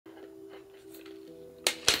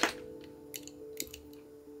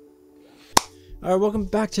Alright, welcome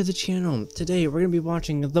back to the channel. Today we're going to be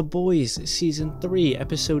watching The Boys Season 3,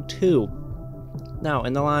 Episode 2. Now,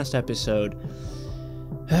 in the last episode,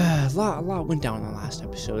 a lot went down in the last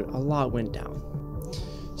episode. A lot went down.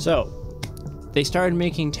 So, they started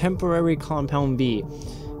making temporary Compound V.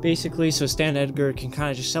 Basically, so Stan Edgar can kind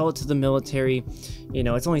of just sell it to the military. You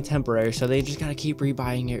know, it's only temporary, so they just got to keep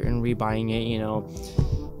rebuying it and rebuying it, you know.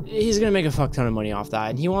 He's gonna make a fuck ton of money off that,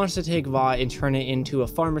 and he wants to take Vought and turn it into a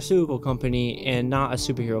pharmaceutical company and not a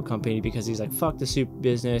superhero company, because he's like, fuck the soup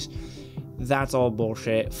business, that's all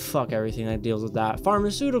bullshit, fuck everything that deals with that.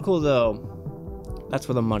 Pharmaceutical though, that's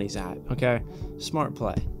where the money's at. Okay, smart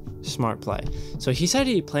play. So he said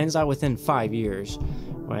he plans that within 5 years,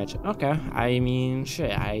 which, okay, I mean,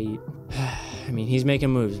 shit, I mean, he's making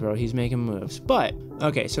moves, bro, he's making moves. But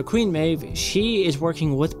okay, so Queen Maeve, she is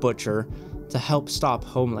working with Butcher to help stop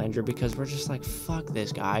Homelander, because we're just like, fuck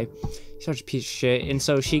this guy, he's such a piece of shit. And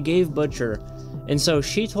so she gave Butcher, and so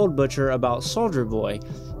she told Butcher about Soldier Boy,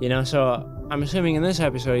 you know. So I'm assuming in this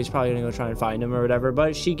episode he's probably gonna go try and find him or whatever,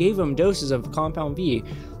 but she gave him doses of Compound V,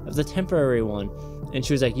 of the temporary one, and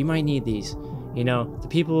she was like, you might need these, you know, the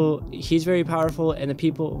people, he's very powerful and the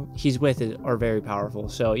people he's with are very powerful,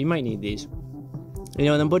 so you might need these, you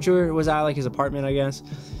know. And then Butcher was at like his apartment, I guess,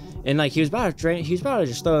 and like he was about to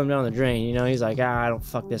just throw them down the drain, you know. He's like, I don't,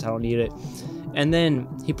 fuck this, I don't need it. And then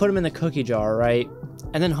he put him in the cookie jar, right?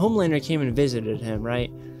 And then Homelander came and visited him,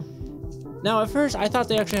 right? Now at first I thought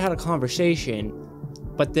they actually had a conversation,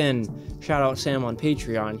 but then shout out Sam on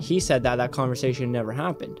Patreon, he said that that conversation never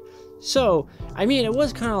happened. So I mean, it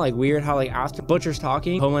was kind of like weird how like after Butcher's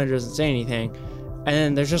talking, Homelander doesn't say anything, and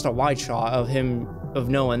then there's just a wide shot of him, of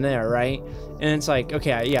no one there, right? And it's like,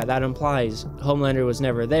 okay, yeah, that implies Homelander was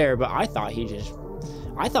never there, but I thought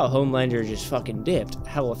Homelander just fucking dipped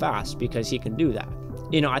hella fast, because he can do that.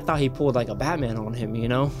 You know, I thought he pulled like a Batman on him, you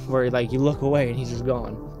know, where like you look away and he's just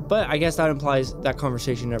gone. But I guess that implies that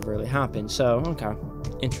conversation never really happened. So, okay,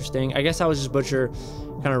 interesting. I guess that was just Butcher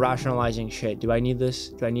kind of rationalizing, shit, do I need this?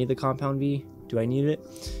 Do I need the Compound V? Do I need it?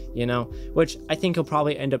 You know, which I think he'll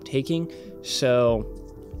probably end up taking. So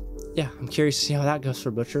yeah, I'm curious to see how that goes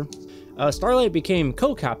for Butcher. Starlight became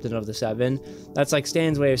co-captain of the Seven. That's like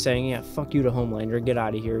Stan's way of saying, yeah, fuck you to Homelander, get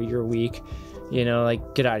out of here, you're weak, you know,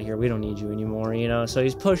 like, get out of here, we don't need you anymore, you know. So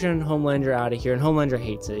he's pushing Homelander out of here, and Homelander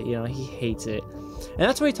hates it, you know, he hates it. And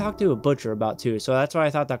that's what he talked to a Butcher about too, so that's why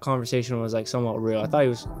I thought that conversation was like somewhat real. I thought he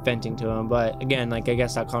was venting to him, but again, like, I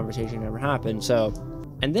guess that conversation never happened. So,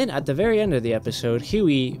 and then at the very end of the episode,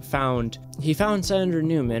 Huey found Senator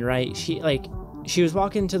Newman, right? She was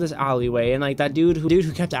walking to this alleyway, and like that dude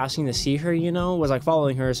who kept asking to see her, you know, was like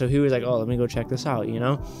following her. So he was like, oh, let me go check this out, you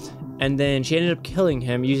know. And then she ended up killing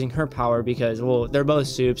him using her power, because, well, they're both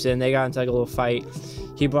soups and they got into like a little fight.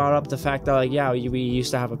 He brought up the fact that like, yeah, we used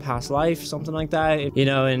to have a past life, something like that, you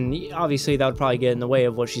know, and obviously that would probably get in the way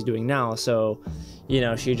of what she's doing now. So, you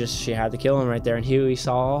know, she had to kill him right there, and he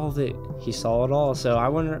saw all of it. He saw it all. So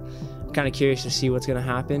I'm kind of curious to see what's gonna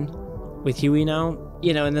happen with Huey now,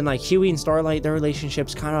 you know. And then like Huey and Starlight, their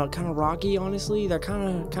relationship's kind of rocky, honestly. They're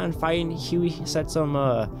kind of fighting. Huey said some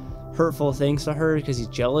hurtful things to her because he's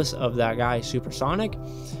jealous of that guy Supersonic,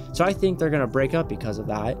 so I think they're gonna break up because of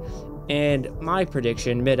that. And my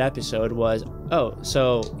prediction mid-episode was, oh,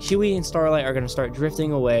 so Huey and Starlight are gonna start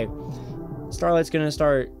drifting away. Starlight's gonna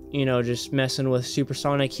start, you know, just messing with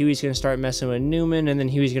Supersonic. Huey's gonna start messing with Newman, and then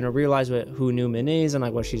Huey's gonna realize who Newman is and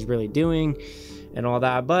like what she's really doing and all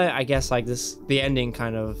that. But I guess like the ending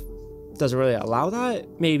kind of doesn't really allow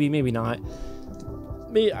that. Maybe not.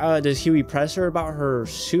 Does Huey press her about her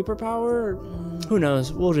superpower? Who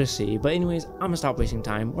knows, we'll just see. But anyways, I'm gonna stop wasting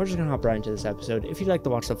time. We're just gonna hop right into this episode. If you'd like to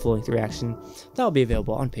watch the full-length reaction, that'll be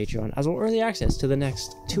available on Patreon, as well early access to the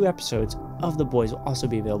next 2 episodes of The Boys will also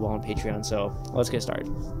be available on Patreon. So let's get started.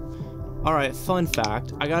 All right, fun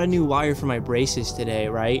fact, I got a new wire for my braces today,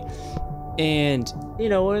 right? And, you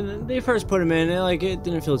know, when they first put them in, it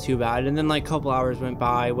didn't feel too bad. And then, like, a couple hours went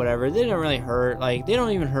by, whatever. They didn't really hurt. Like, they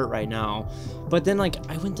don't even hurt right now. But then, like,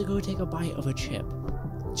 I went to go take a bite of a chip.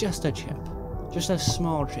 Just a chip. Just a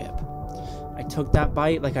small chip. I took that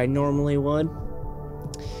bite like I normally would,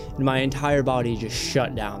 and my entire body just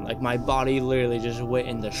shut down. Like, my body literally just went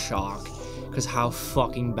into shock because how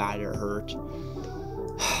fucking bad it hurt.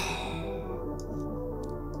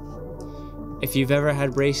 If you've ever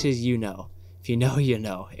had braces, you know. If you know, you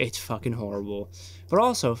know. It's fucking horrible. But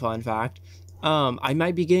also, fun fact, I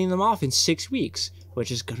might be getting them off in 6 weeks,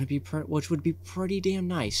 which would be pretty damn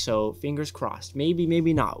nice. So fingers crossed.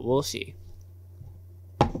 Maybe not. We'll see.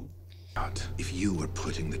 If you were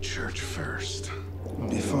putting the church first,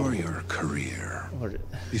 before your career,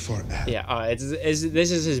 before yeah, this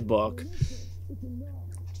is his book.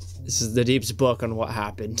 This is the Deep's book on what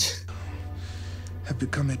happened. Have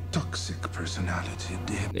become a toxic personality,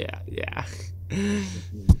 dear. Yeah.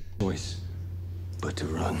 Voice, but to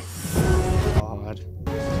run. God.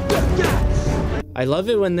 I love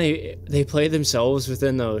it when they play themselves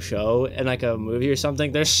within the show in like a movie or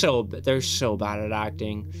something. They're so bad at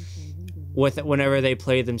acting. Whenever they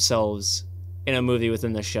play themselves in a movie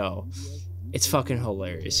within the show, it's fucking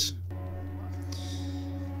hilarious.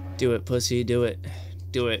 Do it, pussy. Do it.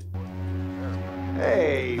 Do it.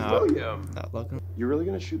 Hey, William. Not looking. You really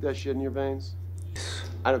gonna shoot that shit in your veins?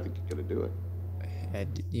 I don't think you're gonna do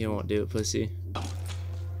it. You won't do it, pussy.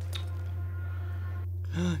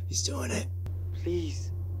 He's doing it.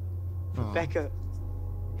 Please. For Becca.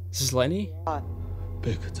 Is this Lenny?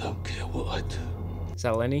 Becca don't care what I do. Is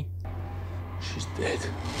that Lenny? She's dead.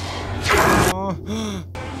 Oh.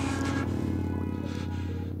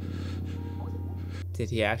 Did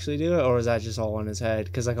he actually do it, or was that just all in his head?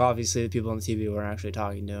 Because, like, obviously the people on the TV weren't actually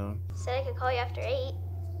talking to him. Said I could call you after 8.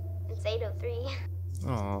 It's 8:03.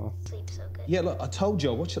 Oh. Sleep so good. Yeah, look, I told you,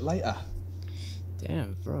 I'll watch it later.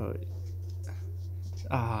 Damn, bro.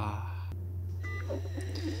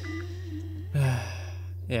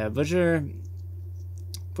 Yeah, Butcher's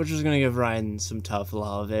gonna give Ryan some tough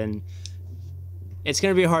love, and it's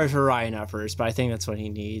gonna be hard for Ryan at first, but I think that's what he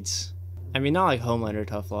needs. I mean, not like Homelander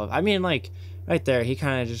tough love. I mean, like, right there, he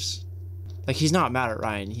kind of just, like, he's not mad at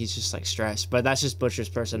Ryan, he's just, like, stressed, but that's just Butcher's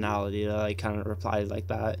personality to, like, kind of reply like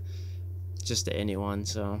that, just to anyone,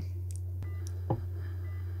 so.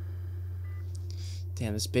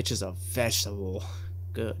 Damn, this bitch is a vegetable.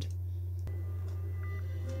 Good.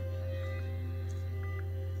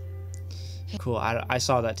 Cool, I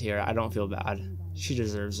saw that tear. I don't feel bad. She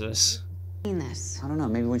deserves this. I don't know,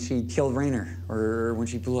 maybe when she killed Raynor, or when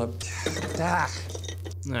she blew up...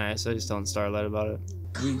 Alright, so he's telling Starlight about it.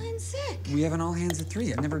 Colin's sick. We have an all hands at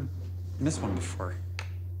 3. I've never missed one before.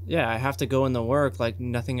 Yeah, I have to go in the work like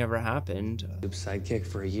nothing ever happened. Sidekick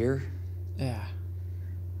for a year? Yeah.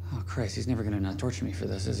 Oh, Christ, he's never gonna not torture me for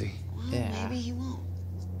this, is he? Well, Yeah. maybe he won't.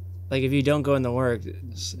 Like, if you don't go in the work, it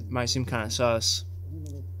might seem kind of sus.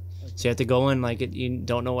 So you have to go in like you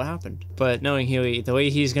don't know what happened. But knowing Huey, the way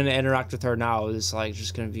he's gonna interact with her now is like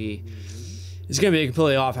just gonna be, it's gonna be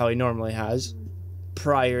completely off how he normally has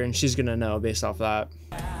prior, and she's gonna know based off that.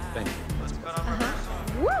 Thank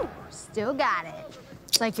you. Woo! Still got it.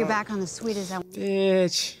 It's like you're back on the suite as I...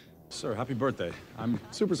 Bitch. Sir, happy birthday. I'm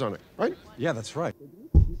Supersonic, right? Yeah, that's right.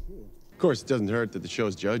 Of course, it doesn't hurt that the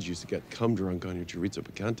show's judge used to get cum drunk on your chorizo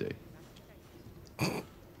picante.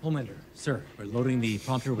 Homelander, sir, we're loading the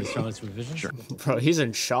prompter with Charlotte's revision. Sure. Bro, he's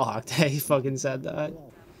in shock that he fucking said that.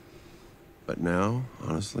 But now,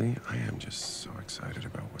 honestly, I am just so excited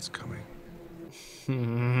about what's coming.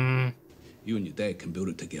 You and your dad can build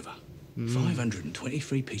it together.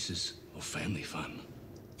 523 pieces of family fun.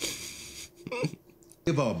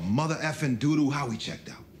 Give a mother effing doodle how he checked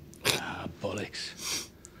out. Ah, bollocks.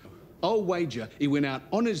 I'll wager he went out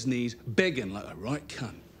on his knees begging like a right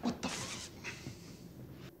cunt. What the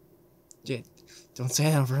Yeah, don't say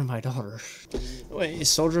that over my daughter. Wait, is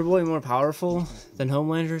Soldier Boy more powerful than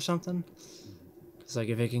Homelander or something? It's like,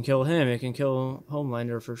 if it can kill him, it can kill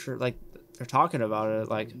Homelander for sure. Like, they're talking about it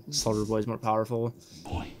like Soldier Boy's more powerful.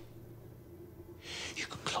 Boy, you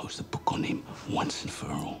could close the book on him once and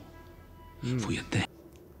for all. For your dad.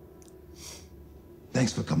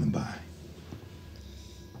 Thanks for coming by.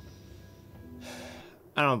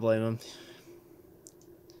 I don't blame him.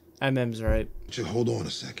 MM's right. Just hold on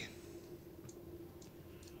a second.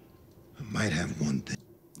 I might have one thing.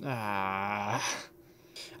 I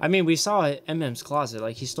mean, we saw it MM's closet.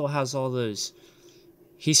 Like, he still has all those.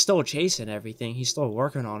 He's still chasing everything. He's still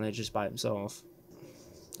working on it just by himself.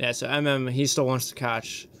 Yeah, so he still wants to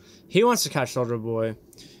catch. He wants to catch Soldier Boy.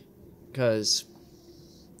 Because,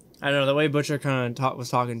 I don't know, the way Butcher kind of was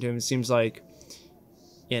talking to him, it seems like,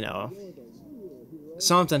 you know,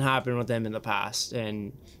 something happened with them in the past,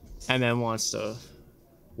 and wants to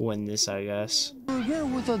win this, I guess. Burger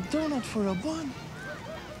with a donut for a bun.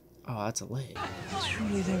 Oh, that's a lick.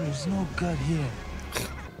 Truly, there is no gut here.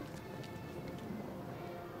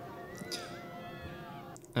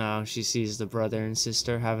 Oh, she sees the brother and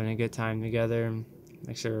sister having a good time together.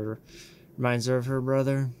 Makes her, reminds her of her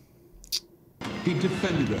brother. He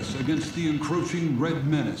defended us against the encroaching Red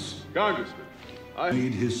Menace. Congressman, I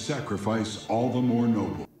made his sacrifice all the more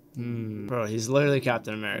noble. Bro, he's literally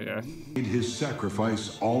Captain America. Made his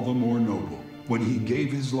sacrifice all the more noble when he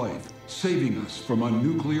gave his life, saving us from a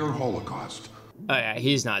nuclear holocaust. Oh yeah,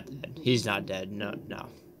 he's not dead. He's not dead. No.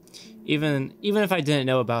 Even if I didn't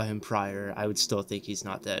know about him prior, I would still think he's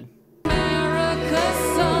not dead.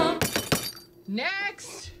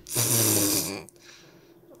 Next!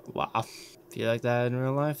 Wow. Feel like that in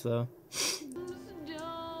real life, though.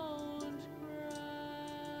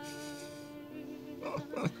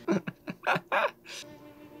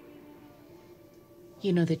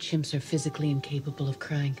 You know that chimps are physically incapable of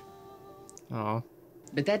crying. Oh.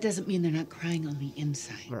 But that doesn't mean they're not crying on the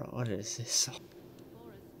inside. Bro, what is this?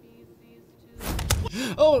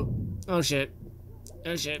 Oh! Oh shit.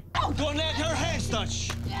 Oh shit. Oh, don't let her hands touch.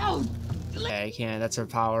 No! Yeah, I can't. That's her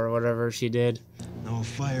power, whatever she did. No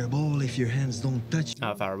fireball if your hands don't touch.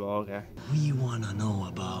 Oh, fireball, okay. We wanna know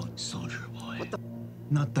about Soldier Boy.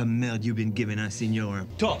 Not the meld you've been giving us in your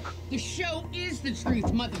talk. The show is the truth,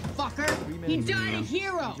 motherfucker. He died a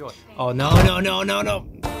hero. Oh, no, no, no, no, no.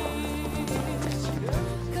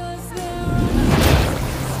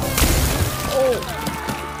 Oh.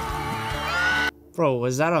 Bro,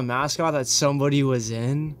 was that a mascot that somebody was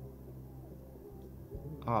in?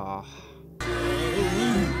 Ah.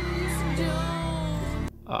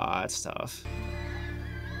 Ah, that's tough.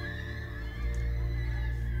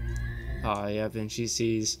 Oh, yep, and she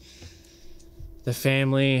sees the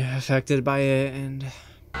family affected by it, and They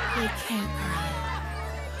can't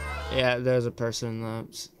cry. yeah, there's a person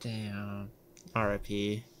that's damn.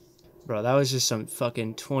 R.I.P. Bro, that was just some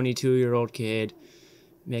fucking 22-year-old kid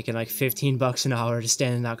making like $15 an hour to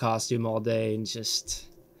stand in that costume all day and just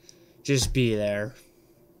be there.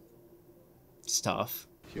 It's tough.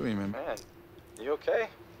 Huey, man. You okay?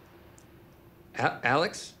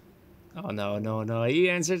 Alex? Oh no, no, no! You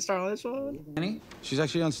answered Starlight's phone. Annie? She's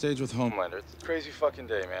actually on stage with Homelander. It's a crazy fucking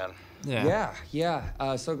day, man.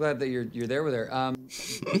 Yeah. So glad that you're there with her.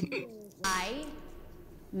 I,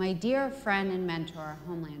 my dear friend and mentor,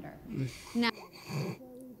 Homelander. Now,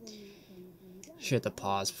 Should have to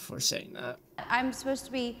pause before saying that. I'm supposed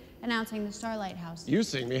to be announcing the Starlight House. You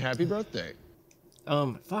sing me happy birthday.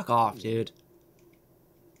 Fuck off, dude.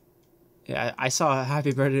 Yeah, I saw a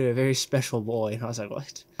happy birthday to a very special boy, and I was like,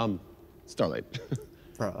 what? Starlight.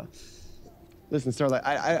 Bro. Listen, Starlight,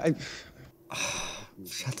 I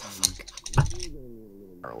Shut the fuck up.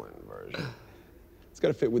 Harlan version. It's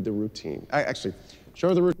gotta fit with the routine. Actually, show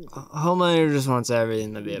her the routine. Homelander just wants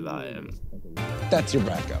everything to be about him. That's your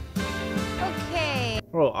backup. Okay.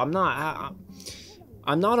 Bro, I'm not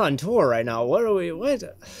on tour right now. What?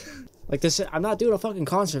 Like this, I'm not doing a fucking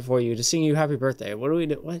concert for you to sing you happy birthday. What do we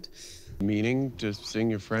do? What? Meaning to sing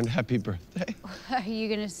your friend happy birthday? Are you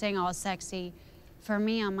gonna sing all sexy for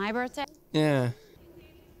me on my birthday? Yeah.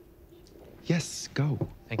 Yes, go.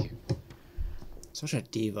 Thank you. Such a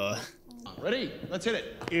diva. Ready? Let's hit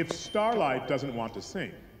it. If Starlight doesn't want to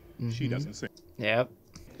sing, she doesn't sing. Yep.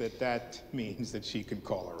 That means that she can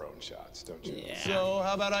call her own shots, don't you? Yeah. So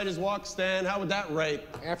how about I just walk, Stan? How would that rate?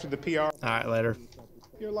 After the PR, All right, later.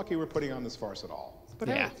 you're lucky we're putting on this farce at all. But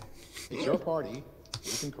Yeah. hey, it's your party.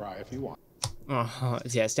 You can cry if you want.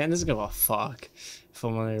 Yeah, Stan doesn't give a fuck if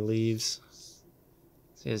Homelander leaves.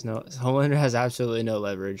 Homelander has absolutely no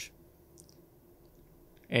leverage.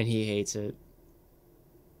 And he hates it.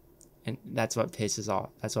 And that's what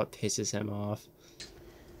pisses him off.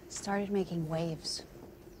 Started making waves.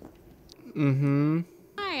 Mm-hmm.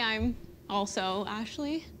 Hi, I'm also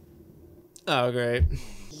Ashley. Oh, great.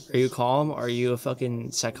 Are you calm, or are you a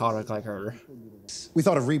fucking psychotic like her? We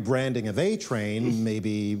thought a rebranding of A-Train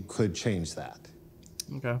maybe could change that.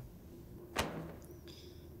 Okay.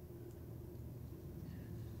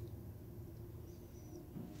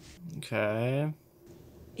 Okay.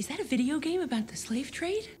 Is that a video game about the slave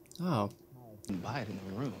trade? Oh. Buy it in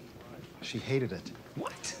the room. She hated it.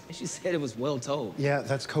 What? She said it was well told. Yeah,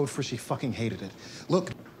 that's code for she fucking hated it.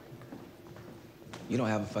 Look. You don't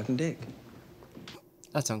have a fucking dick.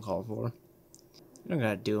 That's uncalled for. You don't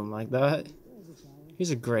gotta do him like that.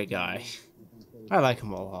 He's a great guy. I like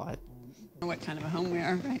him a lot. What kind of a home we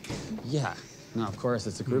are, right? Yeah. No, of course,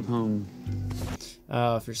 it's a group home.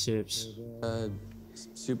 Oh, for Soups.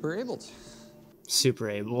 Super abled. Super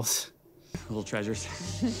able. Little treasures.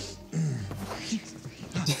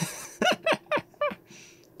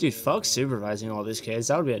 Dude, fuck supervising all these kids.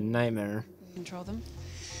 That would be a nightmare. Control them.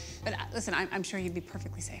 But listen, I'm sure you'd be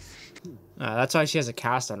perfectly safe. That's why she has a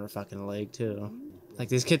cast on her fucking leg, too. Like,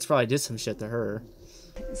 these kids probably did some shit to her.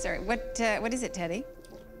 Sorry, what is it, Teddy?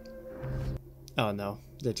 Oh, no.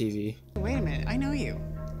 The TV. Wait a minute, I know you.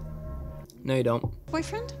 No, you don't.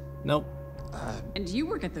 Boyfriend? Nope. And you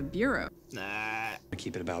work at the Bureau. Nah.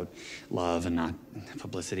 Keep it about love and not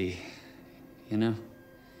publicity, you know?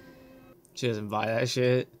 She doesn't buy that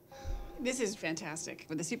shit. This is fantastic.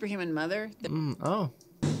 With the superhuman mother. Oh.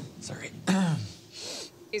 Sorry.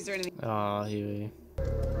 Is there anything? Oh, Huey.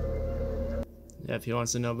 Yeah, if he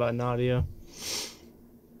wants to know about Nadia.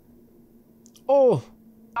 Oh!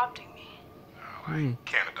 adopting me. Well, I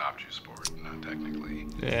can't adopt you, sport. Not technically.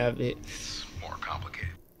 Yeah, It's more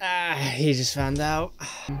complicated. he just found out.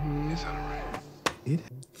 Is that right?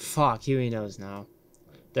 Fuck, Huey knows now.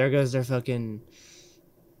 There goes their fucking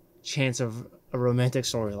chance of a romantic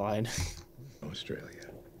storyline. Australia.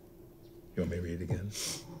 You want me to read it again?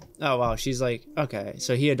 Oh wow, she's like, okay,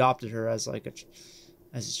 so he adopted her as like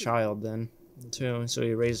as his child then too, so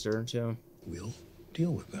he raised her too. We'll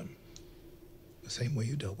deal with them the same way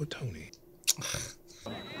you dealt with Tony.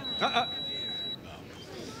 Of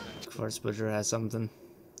course, Butcher has something,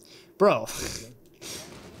 bro.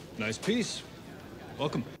 Nice piece.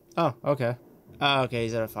 Welcome. Oh, okay. Oh, okay,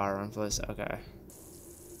 he's at a firearm place. Okay.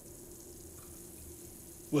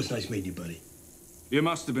 Well, it's nice meeting you, buddy. You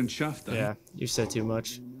must have been chuffed, eh? Yeah, you said too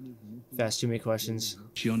much. You've asked too many questions.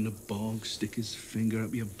 She on the bog, stick his finger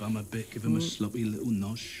up your bum a bit, give him a sloppy little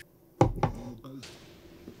nosh.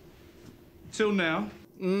 Till now,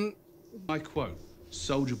 I quote,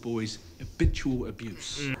 Soldier Boy's habitual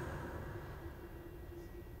abuse.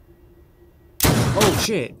 Oh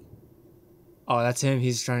shit! Oh, that's him.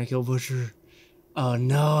 He's trying to kill Butcher. Oh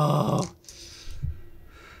no!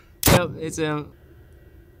 Yep, it's him.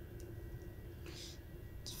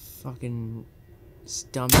 Fucking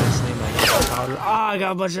dumbass name like Gunpowder. Ah, I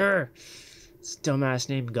got Butcher. It's dumbass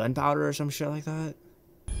name Gunpowder or some shit like that.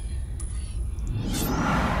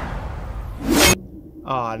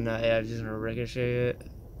 Oh no, yeah, just gonna ricochet it.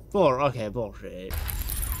 Okay, bullshit.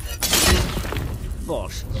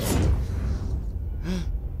 Bullshit.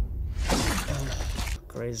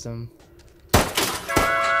 Grazed him.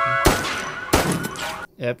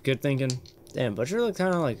 Yep, good thinking. Damn, Butcher looked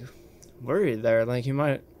kind of like worried there. Like he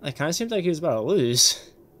might. It kind of seemed like he was about to lose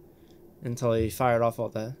until he fired off all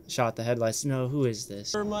the shot the headlights. No, who is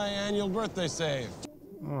this? For my annual birthday save.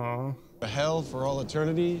 Aw. Hell for all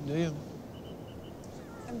eternity, do you?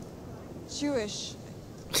 I'm Jewish.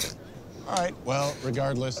 All right. Well,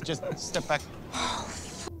 regardless, just step back.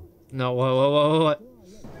 No, what?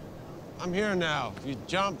 I'm here now. If you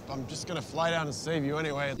jump, I'm just gonna fly down and save you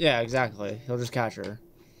anyway. Yeah, exactly. He'll just catch her.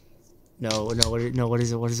 No, what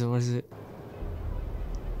is it?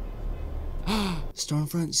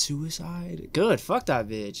 Stormfront suicide? Good, fuck that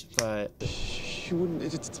bitch. But she wouldn't.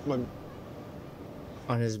 It's my.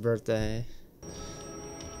 On his birthday.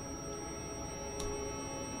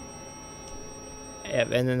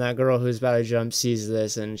 Yep, and then that girl who's about to jump sees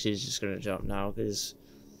this and she's just gonna jump now because.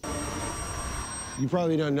 You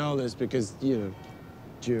probably don't know this because, you know,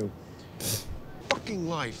 Jew. Fucking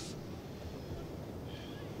life.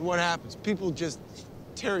 And what happens? People just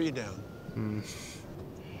tear you down.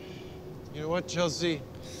 You know what, Chelsea?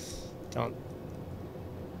 Don't.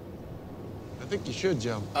 I think you should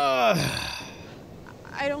jump.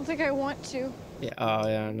 I don't think I want to. Yeah, oh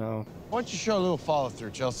yeah, no. Why don't you show a little follow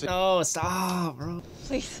through, Chelsea? No, stop, bro.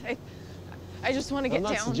 Please, I just want to get down.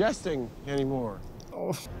 I'm not suggesting anymore.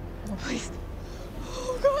 Oh. Please.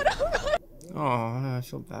 Oh God, oh God. Oh, I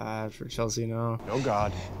feel bad for Chelsea now. No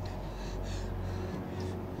God.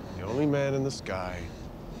 The only man in the sky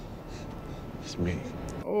is me.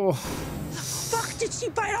 Oh. The fuck did she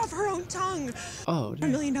bite off her own tongue? Oh,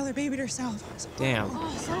 damn. $1 million baby to herself. Damn.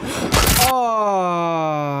 Oh,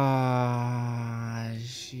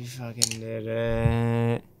 She fucking did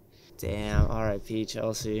it. Damn. R.I.P.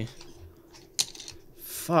 Chelsea.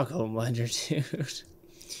 Fuck Homelander, dude.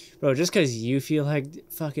 Bro, just because you feel like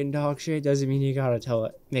fucking dog shit doesn't mean you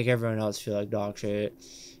gotta make everyone else feel like dog shit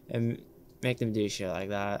and make them do shit like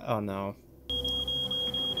that. Oh no.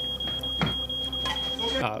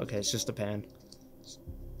 Oh, okay, it's just a pan.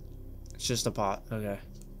 It's just a pot. Okay.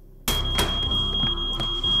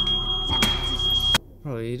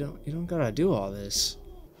 Bro, you don't gotta do all this.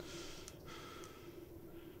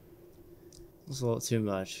 It's a little too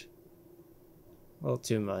much. A little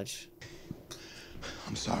too much.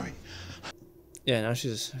 I'm sorry. Yeah, now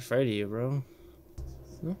she's afraid of you, bro.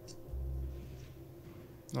 No?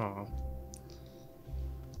 Aw.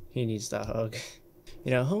 He needs that hug.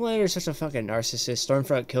 You know, Homelander is such a fucking narcissist.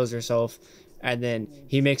 Stormfront kills herself, and then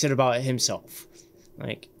he makes it about himself.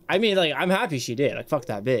 Like, I mean, like, I'm happy she did. Like, fuck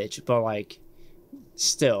that bitch. But, like,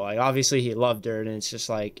 still, like, obviously he loved her, and it's just,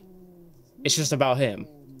 like, it's just about him.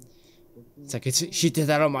 It's like, she did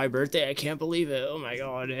that on my birthday. I can't believe it. Oh, my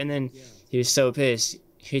God. And then he was so pissed.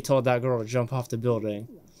 He told that girl to jump off the building.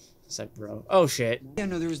 It's like, bro. Oh, shit. Yeah,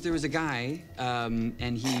 no, there was a guy,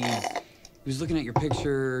 and he was looking at your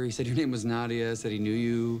picture. He said your name was Nadia, said he knew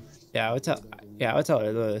you. Yeah, I would tell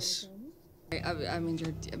her this. I mean,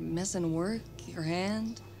 you're missing work, your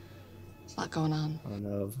hand. A lot going on. I don't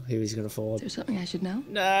know if he was gonna fold. Is there something I should know?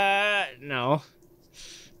 No.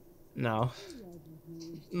 No.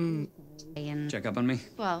 Check up on me?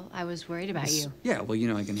 Well, I was worried about you. Yeah, well, you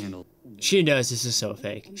know I can handle. She knows this is so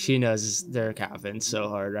fake. She knows they're capping so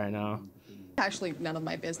hard right now. Actually, none of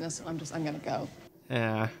my business, so I'm gonna go.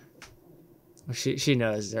 Yeah. Well, she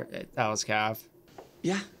knows that was cap.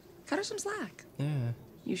 Yeah. Cut her some slack. Yeah.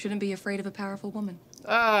 You shouldn't be afraid of a powerful woman.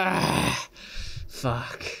 Ah,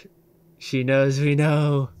 fuck. She knows we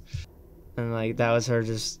know. And like, that was her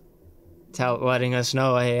just letting us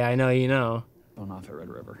know, hey, I know you know. Going off at Red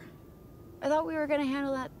River. I thought we were gonna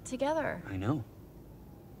handle that together. I know.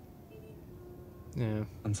 Yeah.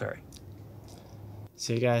 I'm sorry.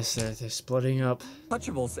 So you guys, they're splitting up.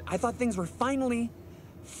 Touchables. I thought things were finally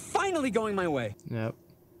going my way. Yep.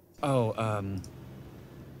 Oh,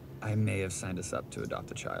 I may have signed us up to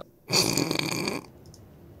adopt a child.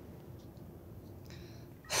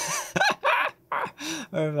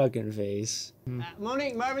 Her fucking face.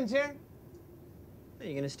 Monique, Marvin's here. Are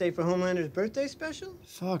you gonna stay for Homelander's birthday special?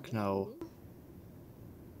 Fuck no.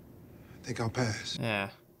 I think I'll pass. Yeah.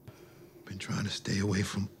 Been trying to stay away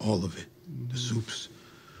from all of it. The soups.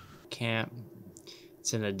 Can't.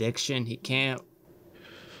 It's an addiction. He can't.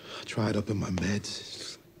 I tried up in my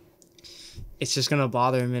meds. It's just gonna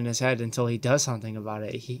bother him in his head until he does something about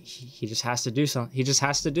it. He just has to do something. He just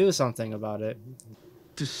has to do something about it.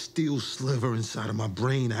 This steel sliver inside of my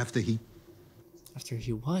brain after he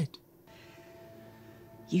what?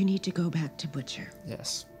 You need to go back to Butcher.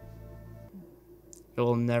 Yes. It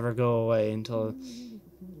will never go away until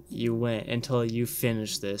you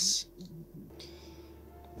finish this.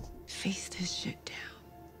 Face this shit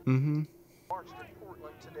down. Mm-hmm.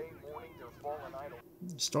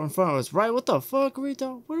 Stormfront was right. What the fuck are we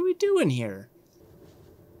doing? What are we doing here?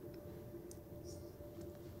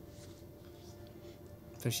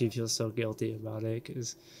 But she feels so guilty about it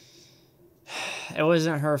because it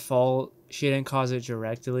wasn't her fault. She didn't cause it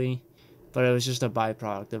directly, but it was just a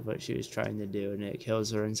byproduct of what she was trying to do, and it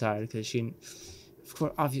kills her inside because she,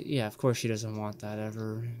 of course, she doesn't want that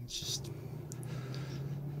ever. It's just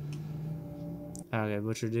okay.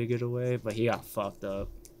 Butcher did get away, but he got fucked up.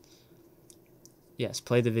 Yes,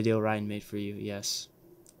 play the video Ryan made for you. Yes.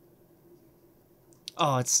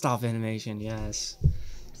 Oh, it's stop animation. Yes.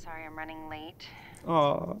 Sorry, I'm running late.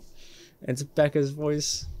 Oh, it's Becca's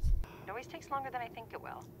voice. It always takes longer than I think it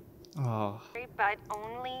will. Oh. But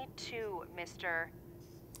only two, mister.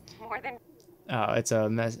 More than... Oh, it's a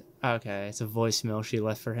mess. Okay, it's a voicemail she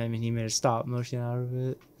left for him, and he made a stop motion out of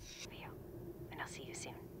it. And I'll see you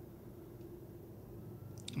soon.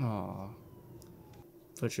 Oh.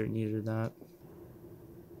 Butcher needed that.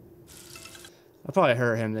 I probably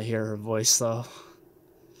hurt him to hear her voice, though.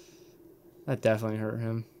 That definitely hurt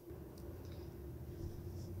him.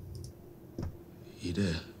 You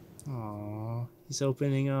did. Aww, he's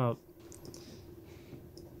opening up.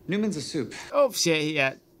 Newman's a soup. Oh shit,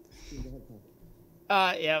 yeah.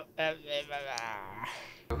 Yep.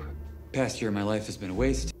 Past year of my life has been a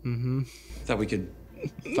waste. Mm-hmm. Thought we could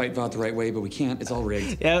fight Vought the right way, but we can't. It's all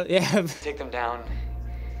rigged. Yeah. Take them down.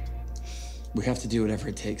 We have to do whatever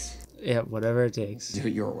it takes. Yeah, whatever it takes. Do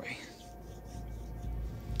it your way.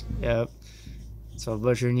 Yep. That's what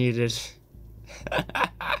Butcher needed.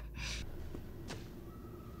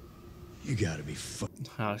 You gotta be fucking.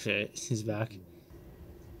 Oh shit, he's back.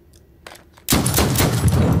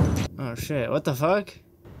 Oh shit, what the fuck?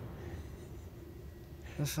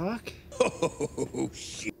 The fuck? Oh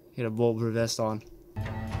shit. He had a bulletproof vest on.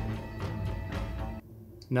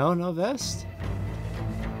 No vest?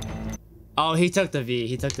 Oh, he took the V.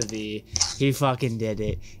 He took the V. He fucking did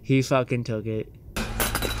it. He fucking took it.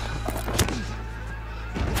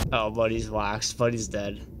 Oh, Buddy's waxed. Buddy's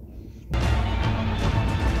dead.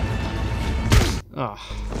 Oh.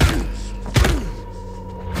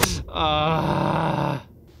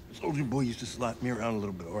 Soldier boy used to slap me around a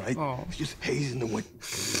little bit, all right? Oh. It's just hazing the wind.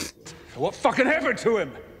 What fucking happened to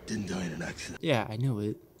him? Didn't die in an accident. Yeah, I knew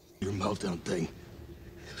it. Your meltdown thing.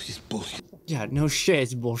 It was just bullshit. Yeah, no shit,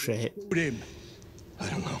 it's bullshit. Who him? I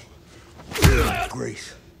don't know.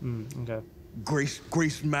 Grace. Okay.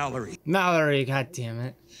 Grace Mallory. Mallory,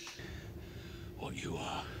 goddammit. What you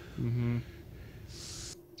are. Mm-hmm.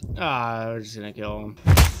 We're just gonna kill him.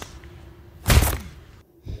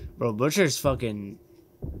 Bro, Butcher's fucking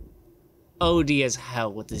OD as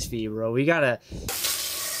hell with this V, bro. We gotta...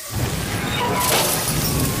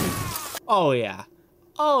 Oh, yeah.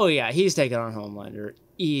 Oh, yeah, he's taking on Homelander.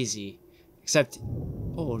 Easy. Except...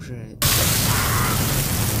 Oh, shit.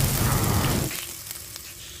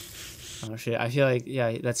 Oh, shit. I feel like,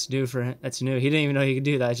 yeah, that's new for him. That's new. He didn't even know he could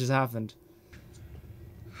do that. It just happened.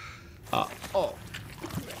 Oh.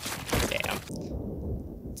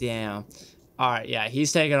 Damn. Alright, yeah,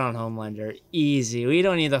 he's taking on Homelander. Easy. We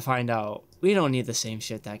don't need to find out. We don't need the same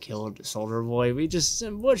shit that killed Soldier Boy. We just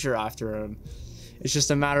send Butcher after him. It's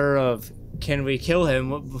just a matter of, can we kill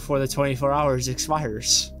him before the 24 hours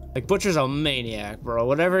expires? Like, Butcher's a maniac, bro.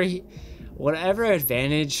 Whatever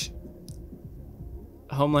advantage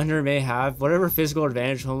Homelander may have, whatever physical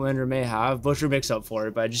advantage Homelander may have, Butcher makes up for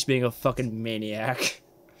it by just being a fucking maniac.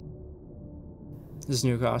 This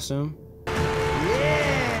new costume.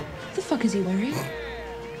 What the fuck is he wearing?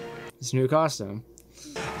 This new costume.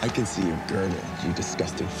 I can see your girdle, you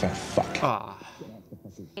disgusting fat fuck. Ah.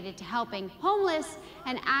 To helping homeless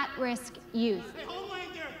and at-risk youth. Hey,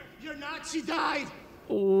 Homelander, you're not. She died.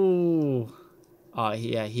 Ooh. Oh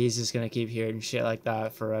yeah, he's just gonna keep hearing shit like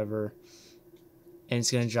that forever, and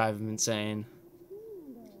it's gonna drive him insane.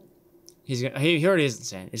 He already is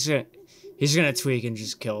insane. He's gonna tweak and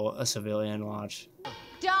just kill a civilian. Watch.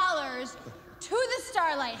 Dollars to the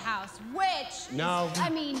Starlight House, which no. I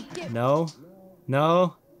mean, no,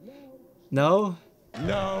 no, no,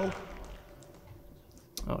 no.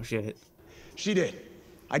 Oh shit. She did.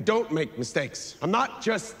 I don't make mistakes. I'm not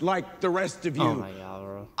just like the rest of you. Oh my god,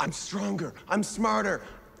 bro. I'm stronger. I'm smarter.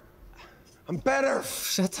 I'm better.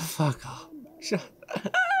 Shut the fuck up. Shut.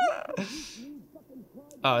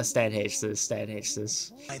 Oh, Stan hates this. Stan hates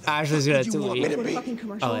this. Ashley's gonna tweet. Fucking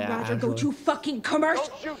commercial, Oh yeah, Roger. Go Ashley. to fucking commercial.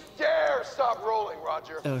 Don't you dare stop rolling,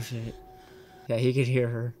 Roger. Oh shit. Yeah, he could hear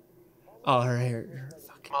her. Oh, her hair.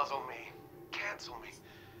 Fucking. Muzzle me. Cancel me.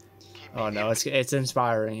 Oh no, it's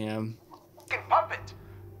inspiring him. Fucking puppet.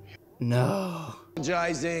 No.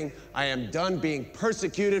 Apologizing. I am done being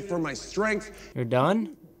persecuted for my strength. You're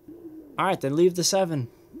done? Alright, then leave the 7.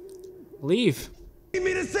 Leave. You need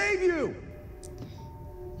me to save you.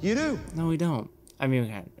 You do. No, we don't. I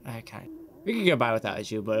mean, we could get by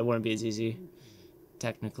without you, but it wouldn't be as easy.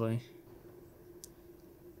 Technically.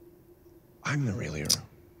 I'm the real hero.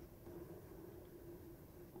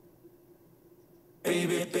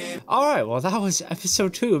 Alright, well that was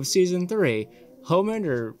episode 2 of season 3.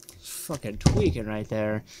 Homelander fucking tweaking right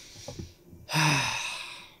there.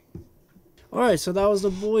 Alright, so that was The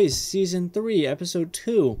Boys season 3, episode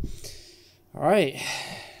 2. Alright.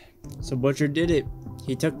 So Butcher did it.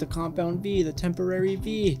 He took the Compound V, the temporary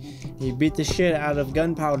V. He beat the shit out of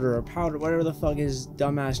Gunpowder or Powder, whatever the fuck his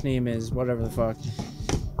dumbass name is, whatever the fuck.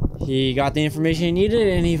 He got the information he needed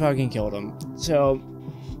and he fucking killed him. So,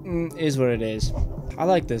 is what it is. I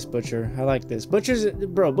like this, Butcher. I like this. Butcher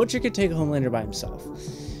could take Homelander by himself.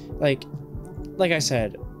 Like I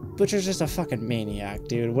said, Butcher's just a fucking maniac,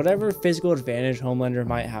 dude. Whatever physical advantage Homelander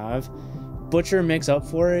might have, Butcher makes up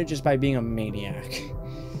for it just by being a maniac.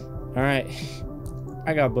 Alright.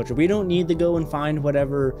 I got Butcher. We don't need to go and find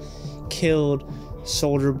whatever killed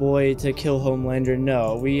Soldier Boy to kill Homelander.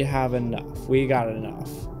 No, we have enough. We got enough.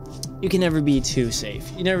 You can never be too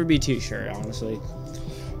safe. You never be too sure, honestly.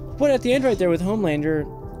 But at the end right there with Homelander,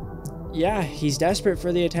 yeah, he's desperate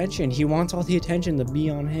for the attention. He wants all the attention to be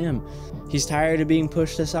on him. He's tired of being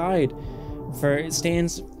pushed aside.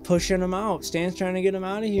 Stan's pushing him out. Stan's trying to get him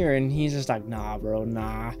out of here. And he's just like, nah, bro,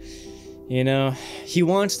 nah. You know, he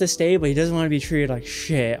wants to stay, but he doesn't want to be treated like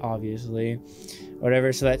shit, obviously.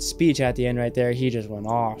 Whatever. So that speech at the end right there, he just went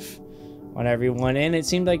off on everyone. And it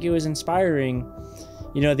seemed like it was inspiring.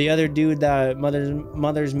 You know, the other dude that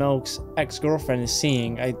Mother's Milk's ex-girlfriend is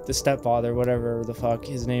seeing, the stepfather, whatever the fuck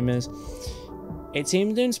his name is, it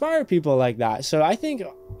seemed to inspire people like that. So I think,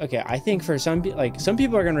 okay, I think for some people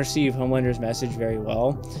are going to receive Homelander's message very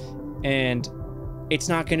well, and it's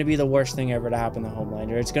not going to be the worst thing ever to happen to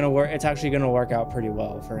Homelander. It's going to work. It's actually going to work out pretty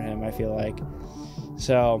well for him, I feel like.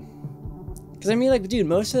 So, because I mean, like, dude,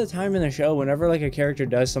 most of the time in the show, whenever like a character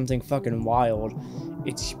does something fucking wild,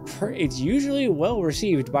 it's usually well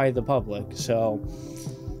received by the public. So,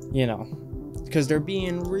 you know, because they're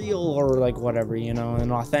being real or like whatever, you know,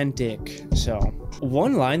 and authentic. So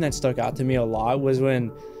one line that stuck out to me a lot was when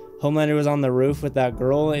Homelander was on the roof with that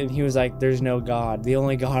girl and he was like, there's no God. The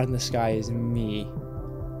only God in the sky is me.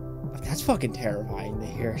 That's fucking terrifying to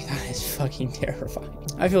hear. That is fucking terrifying.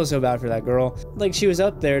 I feel so bad for that girl. Like, she was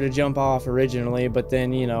up there to jump off originally, but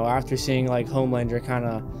then, you know, after seeing like Homelander kind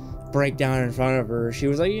of break down in front of her, she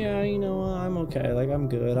was like, yeah, you know, I'm okay, like, I'm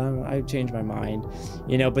good, I changed my mind,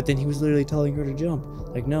 you know. But then he was literally telling her to jump,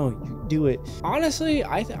 like, no, you do it. Honestly,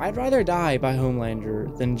 I'd rather die by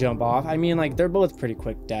Homelander than jump off. I mean, like, they're both pretty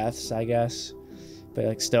quick deaths, I guess, But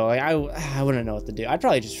like still, like I wouldn't know what to do. I'd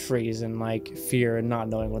probably just freeze in like fear and not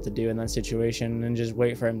knowing what to do in that situation and just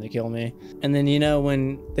wait for him to kill me. And then, you know,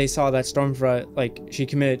 when they saw that Stormfront, like, she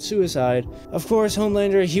committed suicide, of course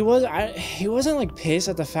Homelander, he wasn't like pissed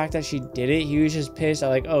at the fact that she did it. He was just pissed at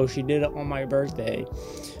like, oh, she did it on my birthday.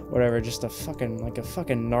 Whatever, just a fucking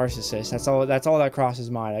narcissist. That's all that crosses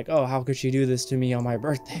his mind. Like, oh, how could she do this to me on my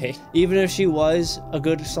birthday? Even if she was a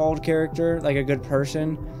good, solid character, like a good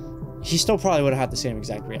person, he still probably would have had the same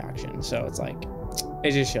exact reaction. So it's like,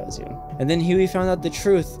 it just shows you. And then Huey found out the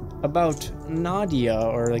truth about Nadia,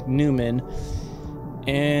 or like Newman.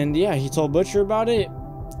 And yeah, he told Butcher about it.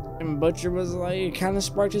 And Butcher was like, it kind of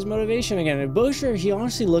sparked his motivation again. And Butcher, he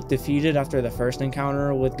honestly looked defeated after the first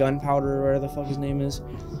encounter with Gunpowder, or whatever the fuck his name is.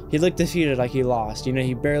 He looked defeated, like he lost. You know,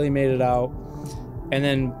 he barely made it out. And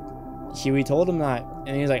then Huey told him that.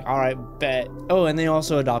 And he was like, all right, bet. Oh, and they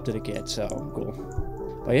also adopted a kid, so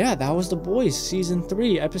cool. But yeah, that was The Boys Season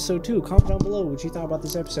 3, Episode 2. Comment down below what you thought about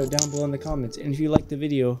this episode down below in the comments. And if you liked the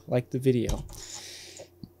video, like the video.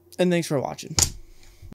 And thanks for watching.